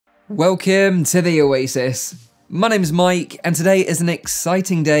Welcome to the Oasis. My name's Mike, and today is an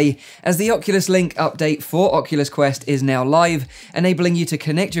exciting day as the Oculus Link update for Oculus Quest is now live, enabling you to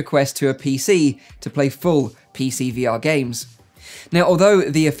connect your Quest to a PC to play full PC VR games. Now, although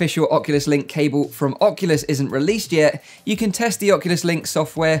the official Oculus Link cable from Oculus isn't released yet, you can test the Oculus Link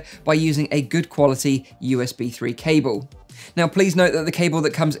software by using a good quality USB 3 cable. Now, please note that the cable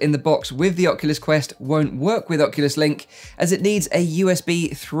that comes in the box with the Oculus Quest won't work with Oculus Link, as it needs a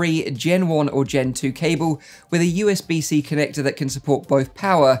USB 3 Gen 1 or Gen 2 cable with a USB-C connector that can support both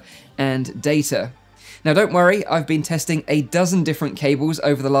power and data. Now, don't worry, I've been testing a dozen different cables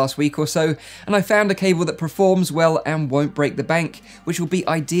over the last week or so, and I found a cable that performs well and won't break the bank, which will be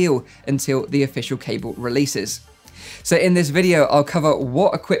ideal until the official cable releases. So in this video, I'll cover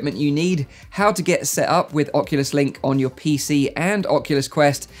what equipment you need, how to get set up with Oculus Link on your PC and Oculus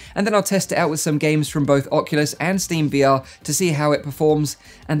Quest, and then I'll test it out with some games from both Oculus and Steam VR to see how it performs,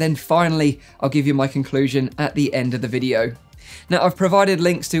 and then finally, I'll give you my conclusion at the end of the video. Now, I've provided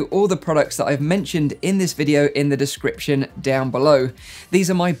links to all the products that I've mentioned in this video in the description down below. These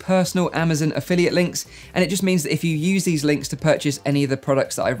are my personal Amazon affiliate links, and it just means that if you use these links to purchase any of the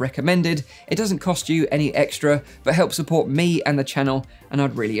products that I've recommended, it doesn't cost you any extra, but helps support me and the channel, and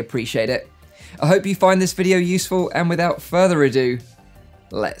I'd really appreciate it. I hope you find this video useful, and without further ado,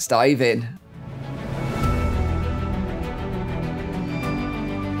 let's dive in.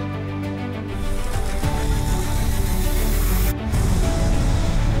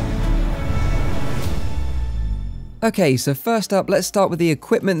 Okay, so first up, let's start with the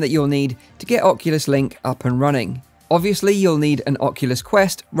equipment that you'll need to get Oculus Link up and running. Obviously, you'll need an Oculus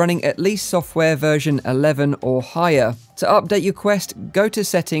Quest running at least software version 11 or higher. To update your Quest, go to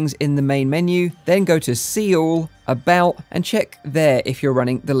Settings in the main menu, then go to See All, About, and check there if you're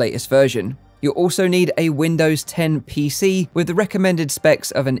running the latest version. You'll also need a Windows 10 PC with the recommended specs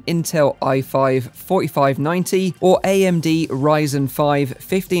of an Intel i5 4590 or AMD Ryzen 5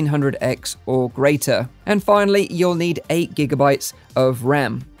 1500X or greater. And finally, you'll need 8 GB of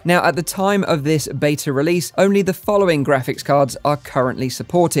RAM. Now, at the time of this beta release, only the following graphics cards are currently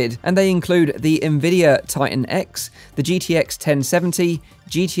supported, and they include the Nvidia Titan X, the GTX 1070,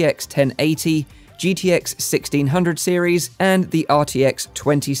 GTX 1080, GTX 1600 series, and the RTX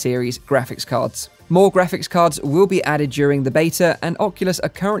 20 series graphics cards. More graphics cards will be added during the beta, and Oculus are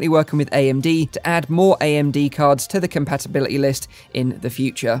currently working with AMD to add more AMD cards to the compatibility list in the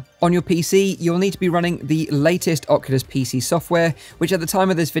future. On your PC, you'll need to be running the latest Oculus PC software, which at the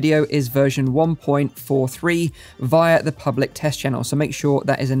time of this video is version 1.43 via the public test channel, so make sure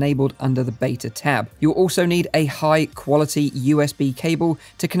that is enabled under the beta tab. You'll also need a high quality USB cable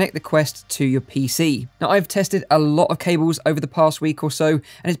to connect the Quest to your PC. Now, I've tested a lot of cables over the past week or so, and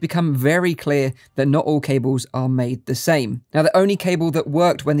it's become very clear that not all cables are made the same. Now, the only cable that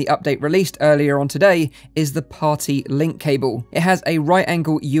worked when the update released earlier on today is the Party Link cable. It has a right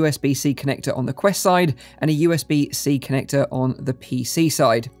angle USB-C connector on the Quest side and a USB-C connector on the PC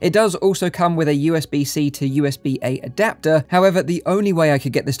side. It does also come with a USB-C to USB-A adapter. However, the only way I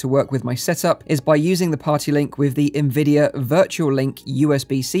could get this to work with my setup is by using the Party Link with the Nvidia Virtual Link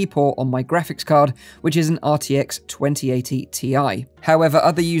USB-C port on my graphics card, which is an RTX 2080 Ti. However,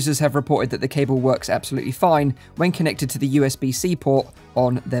 other users have reported that the cable works absolutely fine when connected to the USB-C port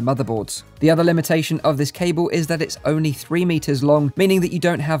on their motherboards. The other limitation of this cable is that it's only 3 meters long, meaning that you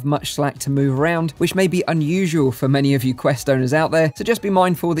don't have much slack to move around, which may be unusual for many of you Quest owners out there, so just be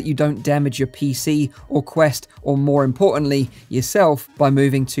mindful that you don't damage your PC or Quest, or more importantly, yourself, by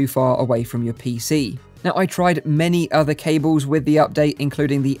moving too far away from your PC. Now, I tried many other cables with the update,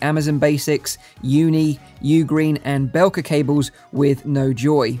 including the Amazon Basics, Uni, Ugreen, and Belka cables with no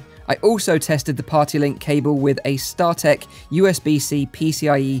joy. I also tested the Party Link cable with a StarTech USB-C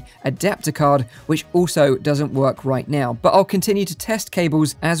PCIe adapter card, which also doesn't work right now, but I'll continue to test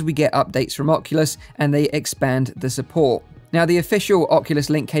cables as we get updates from Oculus and they expand the support. Now, the official Oculus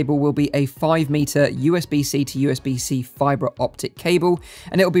Link cable will be a 5-meter USB-C to USB-C fiber optic cable,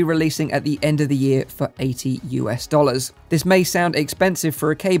 and it will be releasing at the end of the year for $80 US. This may sound expensive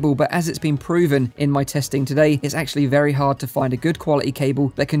for a cable, but as it's been proven in my testing today, it's actually very hard to find a good quality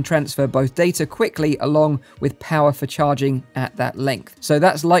cable that can transfer both data quickly along with power for charging at that length. So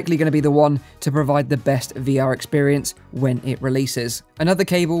that's likely going to be the one to provide the best VR experience when it releases. Another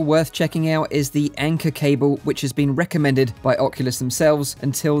cable worth checking out is the Anchor cable, which has been recommended by Oculus themselves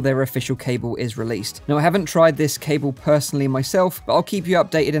until their official cable is released. Now, I haven't tried this cable personally myself, but I'll keep you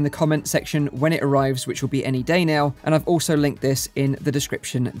updated in the comment section when it arrives, which will be any day now, and I've also linked this in the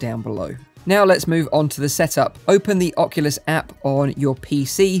description down below. Now let's move on to the setup. Open the Oculus app on your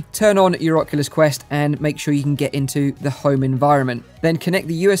PC, turn on your Oculus Quest, and make sure you can get into the home environment. Then connect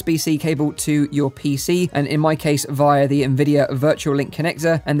the USB-C cable to your PC, and in my case via the NVIDIA Virtual Link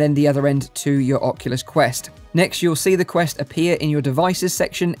connector, and then the other end to your Oculus Quest. Next, you'll see the Quest appear in your devices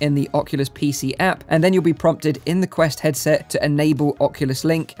section in the Oculus PC app, and then you'll be prompted in the Quest headset to enable Oculus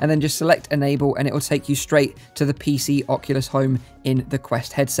Link, and then just select enable and it will take you straight to the PC Oculus Home in the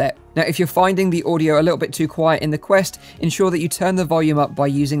Quest headset. Now, if you're finding the audio a little bit too quiet in the Quest, ensure that you turn the volume up by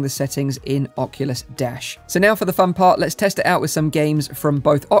using the settings in Oculus Dash. So now for the fun part, let's test it out with some games from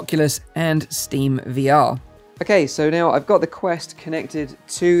both Oculus and Steam VR. Okay, so now I've got the Quest connected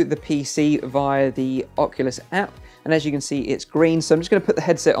to the PC via the Oculus app, and as you can see, it's green. So I'm just going to put the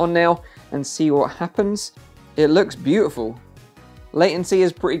headset on now and see what happens. It looks beautiful. Latency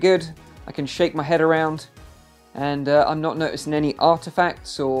is pretty good. I can shake my head around, and I'm not noticing any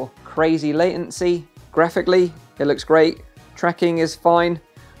artifacts or crazy latency. Graphically, it looks great. Tracking is fine.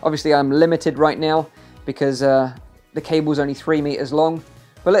 Obviously, I'm limited right now because the cable's only 3 meters long.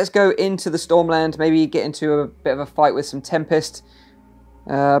 But let's go into the Stormland, maybe get into a bit of a fight with some Tempest.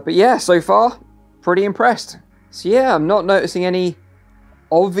 But yeah, so far, pretty impressed. So yeah, I'm not noticing any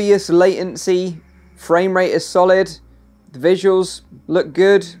obvious latency. Frame rate is solid. The visuals look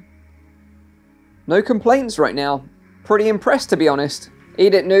good. No complaints right now. Pretty impressed, to be honest.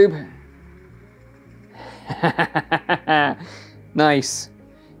 Eat it, noob. Nice.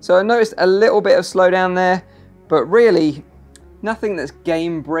 So I noticed a little bit of slowdown there, but really nothing that's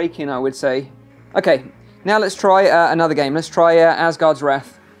game breaking, I would say. Okay, now let's try another game. Let's try Asgard's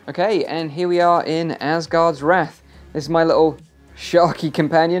Wrath. Okay, and here we are in Asgard's Wrath. This is my little sharky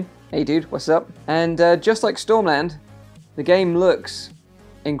companion. Hey dude, what's up? And just like Stormland, the game looks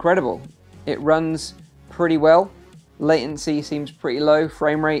incredible. It runs pretty well. Latency seems pretty low.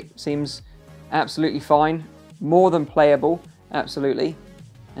 Frame rate seems absolutely fine. More than playable, absolutely.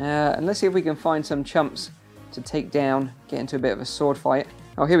 And let's see if we can find some chumps to take down, get into a bit of a sword fight.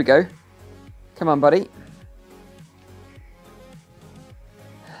 Oh, here we go. Come on, buddy.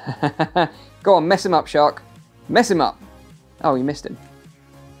 Go on, mess him up, Shark. Mess him up. Oh, he missed him.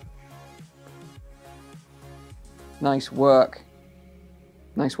 Nice work.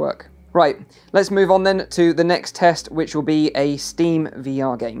 Nice work. Right, let's move on then to the next test, which will be a Steam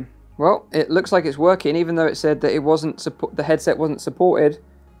VR game. Well, it looks like it's working, even though it said that it wasn't the headset wasn't supported.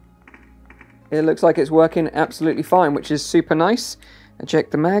 It looks like it's working absolutely fine, which is super nice.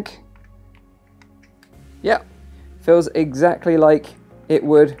 Eject the mag. Yeah, feels exactly like it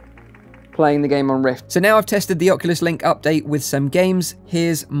would playing the game on Rift. So now I've tested the Oculus Link update with some games.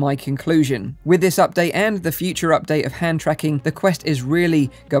 Here's my conclusion. With this update and the future update of hand tracking, the Quest is really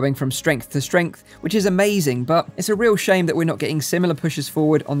going from strength to strength, which is amazing, but it's a real shame that we're not getting similar pushes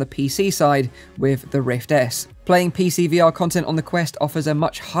forward on the PC side with the Rift S. Playing PC VR content on the Quest offers a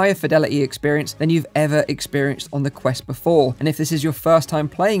much higher fidelity experience than you've ever experienced on the Quest before. And if this is your first time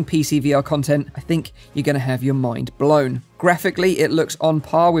playing PC VR content, I think you're going to have your mind blown. Graphically, it looks on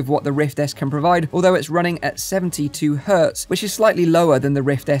par with what the Rift S can provide, although it's running at 72 Hz, which is slightly lower than the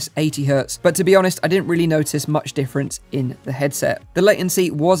Rift S 80 Hz. But to be honest, I didn't really notice much difference in the headset. The latency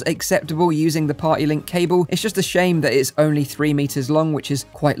was acceptable using the Party Link cable. It's just a shame that it's only 3 meters long, which is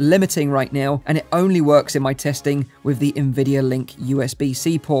quite limiting right now, and it only works in my testing with the NVIDIA Link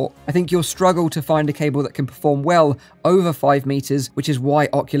USB-C port. I think you'll struggle to find a cable that can perform well over 5 meters, which is why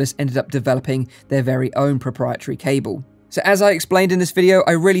Oculus ended up developing their very own proprietary cable. So as I explained in this video,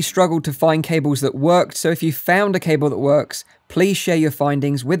 I really struggled to find cables that worked, so if you found a cable that works, please share your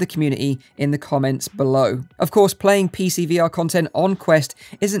findings with the community in the comments below. Of course, playing PC VR content on Quest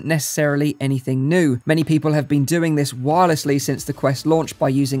isn't necessarily anything new. Many people have been doing this wirelessly since the Quest launched by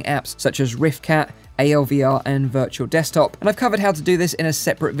using apps such as RiftCat, ALVR and Virtual Desktop, and I've covered how to do this in a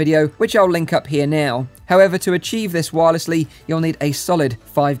separate video, which I'll link up here now. However, to achieve this wirelessly, you'll need a solid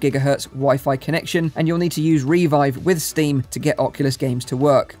 5 GHz Wi-Fi connection, and you'll need to use Revive with Steam to get Oculus games to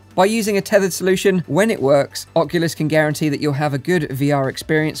work. By using a tethered solution, when it works, Oculus can guarantee that you'll have a good VR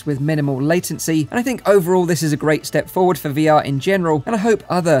experience with minimal latency, and I think overall this is a great step forward for VR in general, and I hope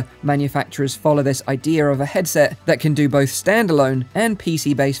other manufacturers follow this idea of a headset that can do both standalone and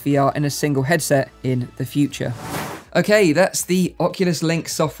PC-based VR in a single headset in the future. Okay, that's the Oculus Link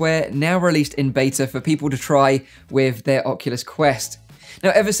software now released in beta for people to try with their Oculus Quest.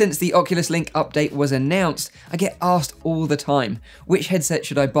 Now, ever since the Oculus Link update was announced, I get asked all the time, which headset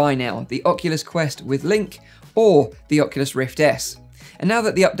should I buy now, the Oculus Quest with Link or the Oculus Rift S? And now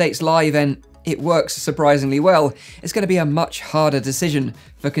that the update's live and it works surprisingly well, it's going to be a much harder decision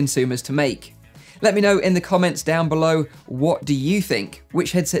for consumers to make. Let me know in the comments down below, what do you think?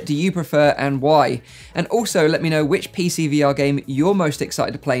 Which headset do you prefer and why? And also let me know which PC VR game you're most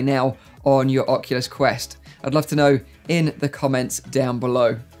excited to play now on your Oculus Quest. I'd love to know in the comments down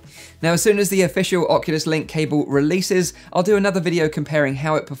below. Now, as soon as the official Oculus Link cable releases, I'll do another video comparing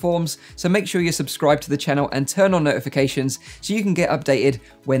how it performs, so make sure you're subscribed to the channel and turn on notifications so you can get updated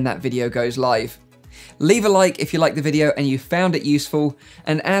when that video goes live. Leave a like if you liked the video and you found it useful,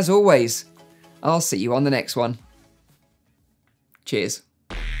 and as always, I'll see you on the next one. Cheers.